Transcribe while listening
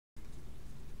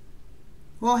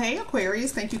Well, hey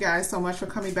Aquarius, thank you guys so much for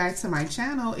coming back to my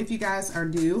channel. If you guys are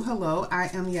new, hello, I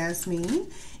am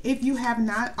Yasmin. If you have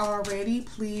not already,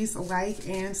 please like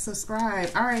and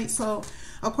subscribe. All right, so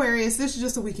Aquarius, this is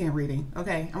just a weekend reading,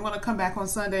 okay? I'm going to come back on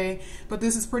Sunday, but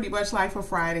this is pretty much like for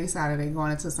Friday, Saturday,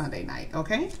 going into Sunday night,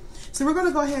 okay? So we're going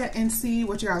to go ahead and see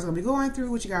what you guys are going to be going through,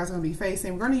 what you guys are going to be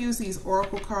facing. We're going to use these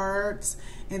oracle cards,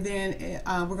 and then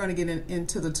we're going to get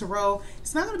into the tarot.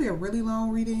 It's not going to be a really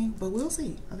long reading, but we'll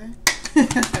see, okay?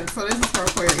 So this is for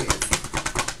Aquarius.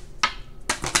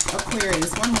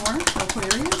 Aquarius, one more,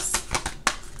 Aquarius.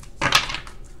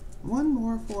 One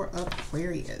more for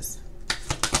Aquarius.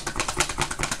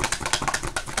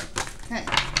 Okay.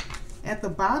 At the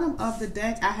bottom of the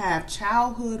deck, I have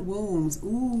childhood wounds.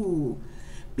 Ooh.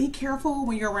 Be careful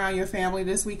when you're around your family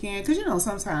this weekend, because you know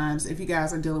sometimes if you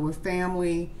guys are dealing with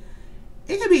family,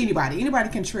 it could be anybody. Anybody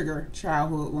can trigger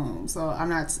childhood wounds. So I'm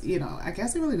not, you know, I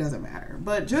guess it really doesn't matter.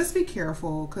 But just be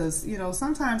careful because, you know,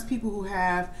 sometimes people who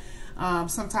have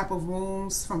some type of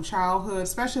wounds from childhood,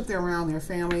 especially if they're around their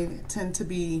family,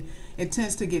 it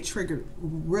tends to get triggered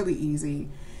really easy.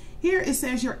 Here it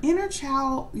says your inner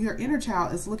child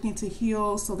is looking to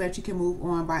heal so that you can move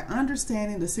on by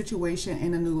understanding the situation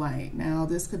in a new light. Now,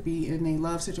 this could be in a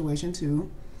love situation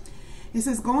too. It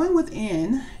says going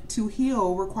within to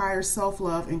heal requires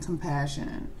self-love and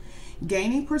compassion.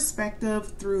 Gaining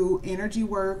perspective through energy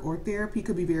work or therapy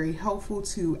could be very helpful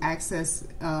to access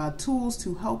tools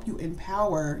to help you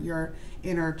empower your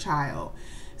inner child.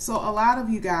 So a lot of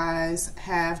you guys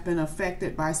have been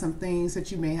affected by some things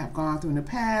that you may have gone through in the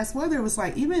past, whether it was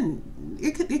like even,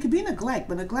 it could be neglect,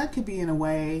 but neglect could be in a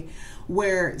way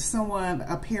where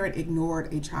a parent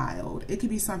ignored a child. It could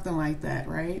be something like that,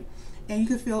 right? And you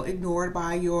could feel ignored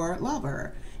by your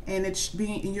lover, and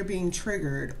you're being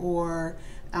triggered, or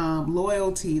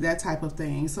loyalty, that type of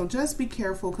thing. So just be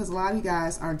careful, because a lot of you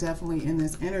guys are definitely in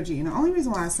this energy. And the only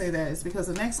reason why I say that is because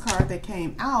the next card that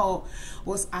came out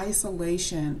was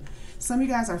isolation. Some of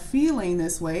you guys are feeling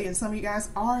this way, and some of you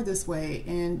guys are this way,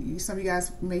 and some of you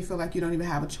guys may feel like you don't even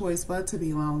have a choice but to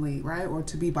be lonely, right? Or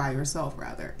to be by yourself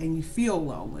rather, and you feel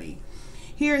lonely.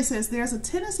 Here it says there's a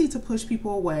tendency to push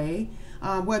people away,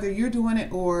 whether you're doing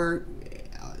it or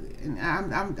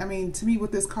I mean, to me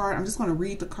with this card, I'm just going to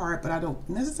read the card, but I don't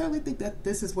necessarily think that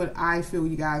this is what I feel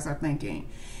you guys are thinking.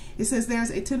 It says there's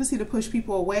a tendency to push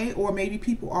people away, or maybe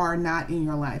people are not in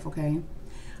your life, okay?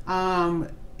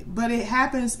 But it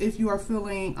happens if you are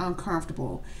feeling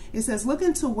uncomfortable. It says look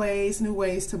into new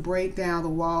ways to break down the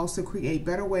walls to create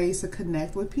better ways to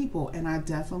connect with people, and I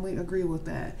definitely agree with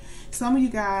that. Some of you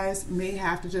guys may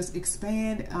have to just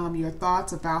expand your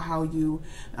thoughts about how you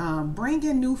bring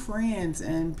in new friends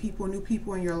and new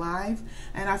people in your life,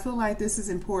 and I feel like this is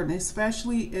important,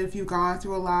 especially if you've gone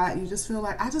through a lot. You just feel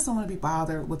like, I just don't want to be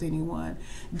bothered with anyone.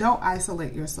 Don't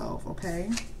isolate yourself,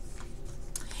 okay?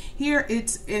 Here it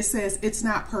says it's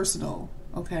not personal,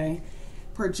 okay?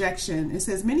 Projection. It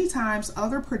says many times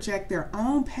others project their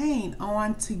own pain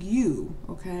onto you,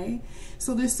 okay?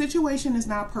 So this situation is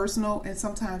not personal, and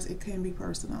sometimes it can be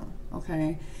personal,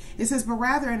 okay? It says, but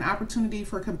rather an opportunity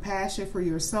for compassion for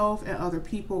yourself and other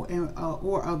people, and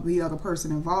or of the other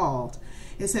person involved.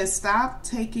 It says stop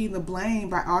taking the blame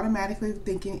by automatically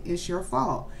thinking it's your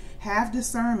fault. Have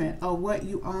discernment of what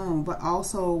you own, but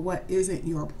also what isn't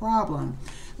your problem.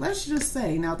 Let's just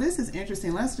say, now this is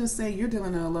interesting. Let's just say you're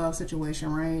dealing in a love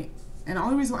situation, right? And the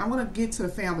only reason I want to get to the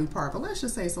family part, but let's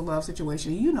just say it's a love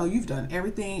situation. You know you've done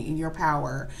everything in your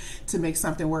power to make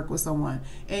something work with someone,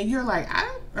 and you're like,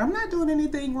 I'm not doing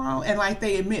anything wrong, and like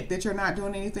they admit that you're not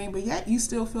doing anything, but yet you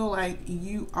still feel like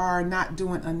you are not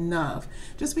doing enough.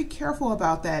 Just be careful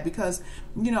about that, because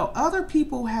you know other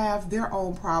people have their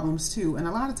own problems too, and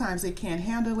a lot of times they can't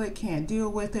handle it, can't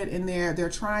deal with it, and they're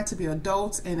trying to be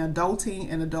adults and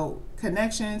adulting and adult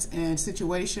connections and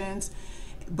situations,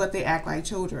 but they act like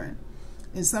children.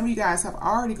 And some of you guys have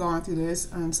already gone through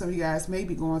this, and some of you guys may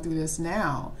be going through this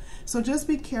now. So just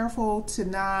be careful to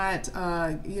not,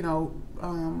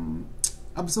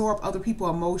 absorb other people's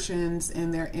emotions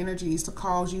and their energies to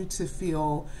cause you to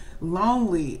feel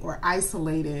lonely or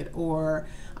isolated or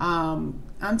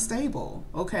unstable,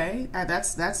 okay?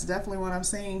 That's definitely what I'm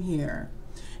saying here.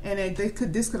 And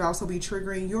this could also be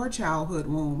triggering your childhood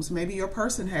wounds. Maybe your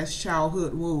person has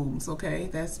childhood wounds, okay?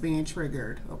 That's being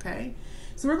triggered, okay?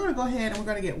 So we're going to go ahead and we're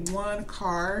going to get one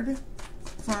card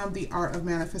from the Art of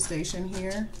Manifestation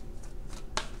here.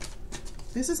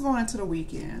 This is going into the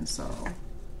weekend, so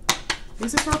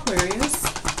this is for Aquarius.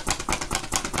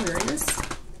 Aquarius.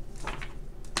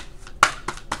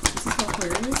 This is for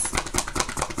Aquarius.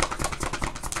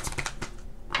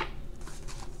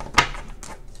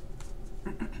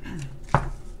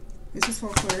 This is for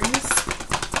Aquarius.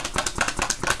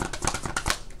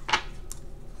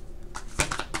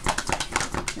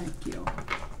 Thank you.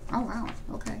 Oh, wow.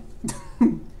 Okay.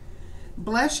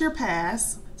 Bless your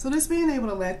past. So this being able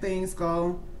to let things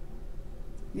go.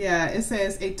 Yeah, it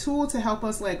says a tool to help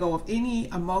us let go of any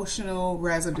emotional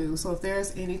residue. So if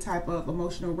there's any type of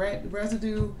emotional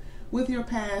residue with your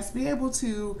past, be able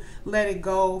to let it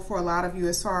go for a lot of you,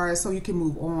 as far as so you can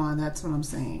move on. That's what I'm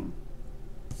saying.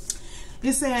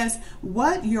 It says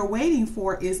what you're waiting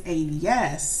for is a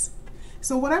yes.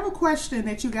 So whatever question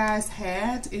that you guys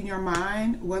had in your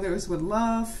mind, whether it's with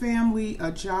love, family,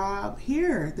 a job,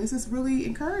 here, this is really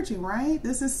encouraging, right?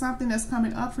 This is something that's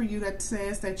coming up for you that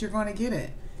says that you're going to get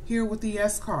it here with the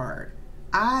yes card.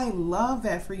 I love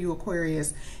that for you,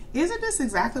 Aquarius. Isn't this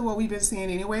exactly what we've been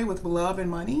seeing anyway with love and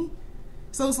money?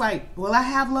 So it's like, will I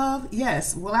have love?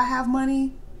 Yes. Will I have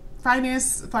money?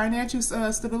 Financial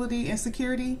stability and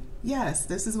security? Yes.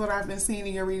 This is what I've been seeing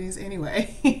in your readings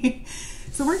anyway.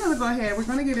 So we're going to go ahead. We're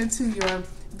going to get into your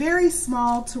very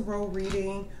small tarot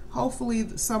reading.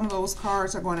 Hopefully some of those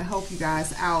cards are going to help you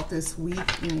guys out this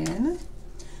weekend.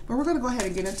 But we're going to go ahead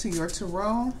and get into your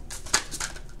tarot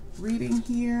reading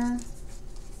here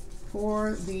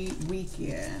for the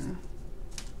weekend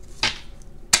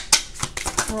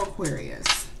for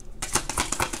Aquarius.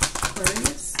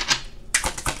 Aquarius.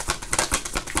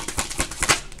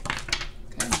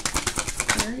 Okay.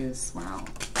 Aquarius. Wow.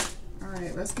 All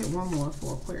right, let's get one more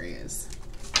for Aquarius.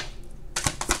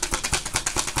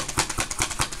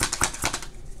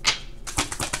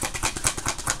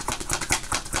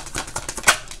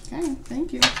 Okay,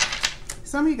 thank you.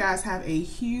 Some of you guys have a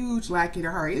huge lack in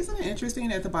your heart. Isn't it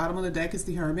interesting at the bottom of the deck is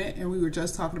the Hermit, and we were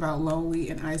just talking about lonely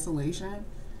and isolation?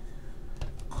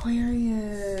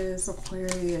 Aquarius,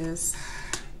 Aquarius.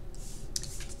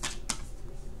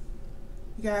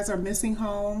 You guys are missing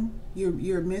home.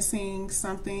 You're missing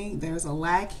something. There's a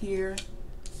lack here.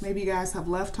 Maybe you guys have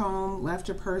left home, left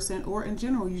your person, or in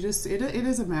general, you just, it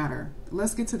doesn't matter.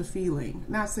 Let's get to the feeling.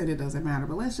 Not saying it doesn't matter,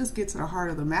 but let's just get to the heart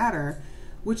of the matter,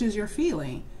 which is your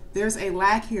feeling. There's a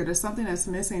lack here. There's something that's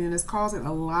missing, and it's causing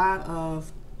a lot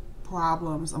of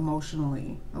problems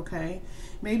emotionally, okay?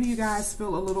 Maybe you guys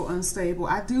feel a little unstable.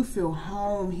 I do feel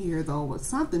home here, though, but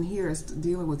something here is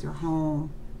dealing with your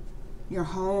home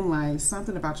life,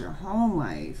 something about your home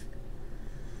life.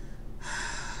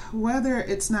 Whether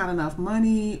it's not enough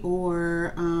money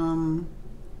or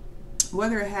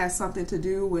whether it has something to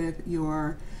do with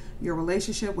your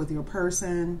relationship with your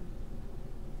person.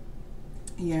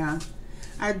 Yeah.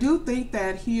 I do think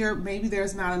that here maybe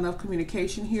there's not enough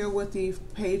communication here with the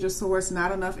Page of Swords,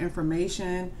 not enough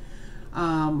information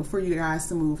for you guys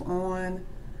to move on.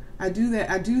 I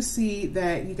do see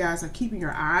that you guys are keeping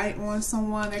your eye on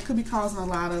someone that could be causing a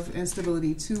lot of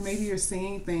instability too. Maybe you're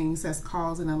seeing things that's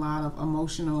causing a lot of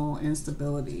emotional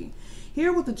instability.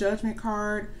 Here with the Judgment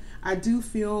card, I do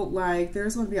feel like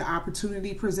there's going to be an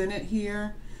opportunity presented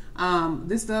here.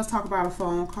 This does talk about a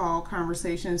phone call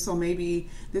conversation, so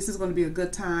maybe this is going to be a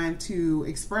good time to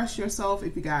express yourself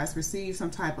if you guys receive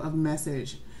some type of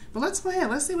message. But let's go ahead.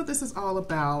 Let's see what this is all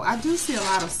about. I do see a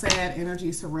lot of sad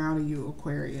energy surrounding you,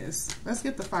 Aquarius. Let's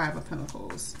get the Five of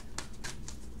Pentacles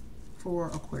for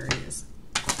Aquarius.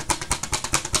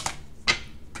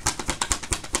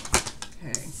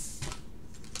 Okay.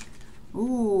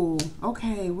 Ooh,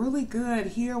 okay, really good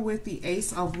here with the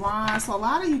Ace of Wands. So a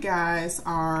lot of you guys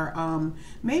are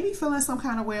maybe feeling some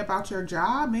kind of way about your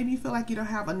job. Maybe you feel like you don't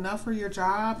have enough for your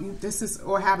job.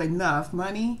 Or have enough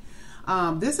money.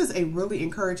 This is a really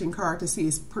encouraging card to see,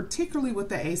 particularly with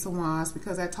the Ace of Wands,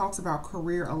 because that talks about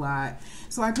career a lot.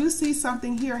 So I do see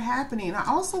something here happening. I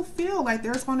also feel like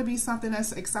there's going to be something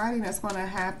that's exciting that's going to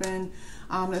happen,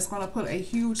 that's going to put a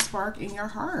huge spark in your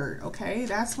heart. Okay,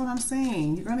 that's what I'm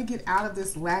saying. You're going to get out of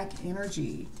this lack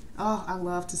energy. Oh, I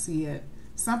love to see it.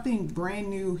 Something brand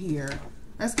new here.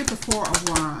 Let's get the Four of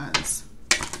Wands.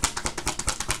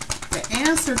 The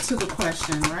answer to the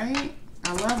question, right?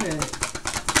 I love it.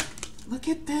 Look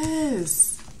at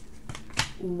this.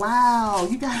 Wow,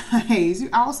 you guys, you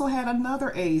also had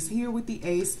another ace here with the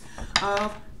Ace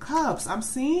of Cups. I'm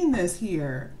seeing this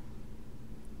here.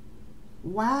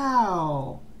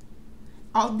 Wow.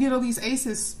 You know, these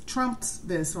aces trumped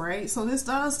this, right? So this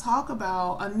does talk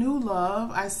about a new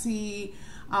love. I see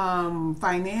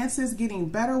finances getting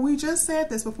better. We just said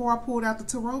this before I pulled out the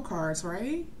tarot cards,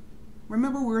 right?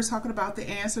 Remember, we were talking about the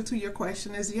answer to your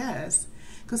question is yes.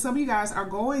 Because some of you guys are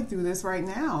going through this right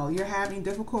now. You're having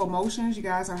difficult emotions. You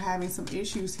guys are having some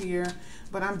issues here.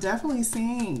 But I'm definitely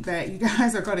seeing that you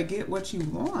guys are going to get what you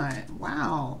want.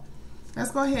 Wow.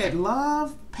 Let's go ahead.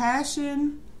 Love,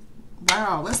 passion.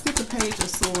 Wow. Let's get the Page of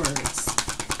Swords.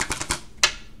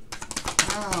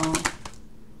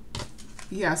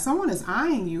 Yeah, someone is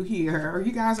eyeing you here, or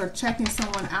you guys are checking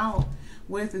someone out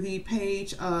with the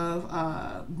Page of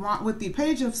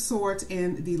Swords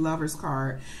and the Lover's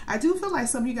card. I do feel like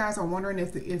some of you guys are wondering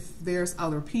if there's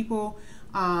other people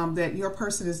that your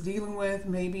person is dealing with.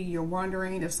 Maybe you're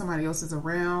wondering if somebody else is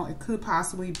around. It could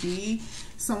possibly be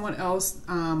someone else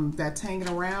that's hanging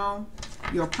around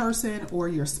your person, or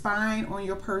you're spying on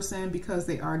your person because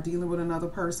they are dealing with another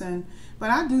person. But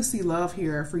I do see love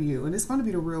here for you, and it's going to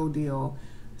be the real deal.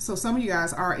 So some of you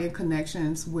guys are in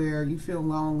connections where you feel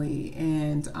lonely,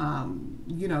 and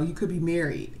you know, you could be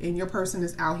married and your person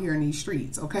is out here in these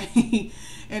streets, okay?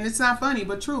 And it's not funny,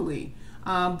 but truly.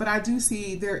 But I do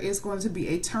see there is going to be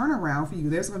a turnaround for you.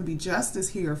 There's going to be justice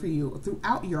here for you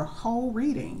throughout your whole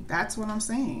reading. That's what I'm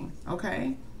saying,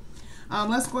 okay?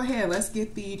 Let's go ahead. Let's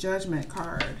get the Judgment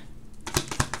card.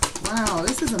 Wow,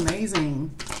 this is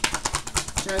amazing.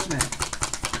 Judgment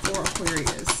for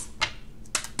Aquarius.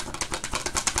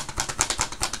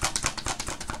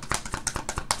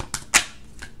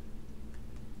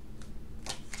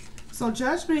 So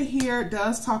Judgment here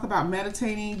does talk about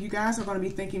meditating. You guys are going to be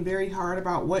thinking very hard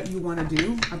about what you want to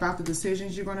do, about the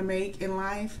decisions you're going to make in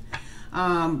life.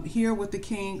 Here with the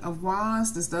King of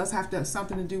Wands, this does have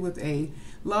something to do with a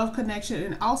love connection,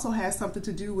 and also has something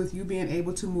to do with you being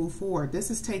able to move forward.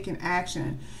 This is taking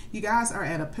action. You guys are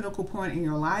at a pinnacle point in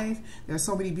your life. There's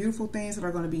so many beautiful things that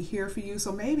are going to be here for you.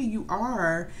 So maybe you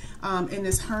are in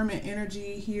this Hermit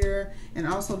energy here, and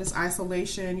also this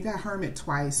isolation. You got Hermit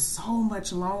twice. So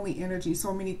much lonely energy.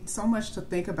 So much to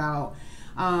think about.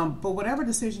 But whatever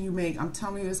decision you make, I'm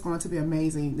telling you, it's going to be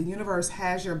amazing. The universe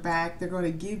has your back. They're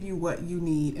going to give you what you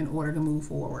need in order to move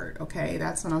forward. Okay,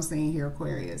 that's what I'm saying here,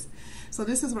 Aquarius. So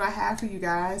this is what I have for you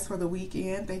guys for the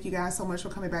weekend. Thank you guys so much for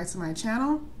coming back to my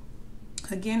channel.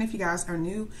 Again, if you guys are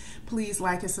new, please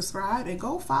like and subscribe, and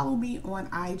go follow me on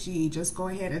IG. Just go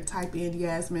ahead and type in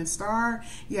Yasmin Star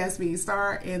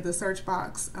in the search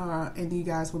box, and you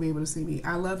guys will be able to see me.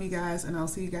 I love you guys, and I'll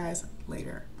see you guys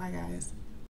later. Bye, guys.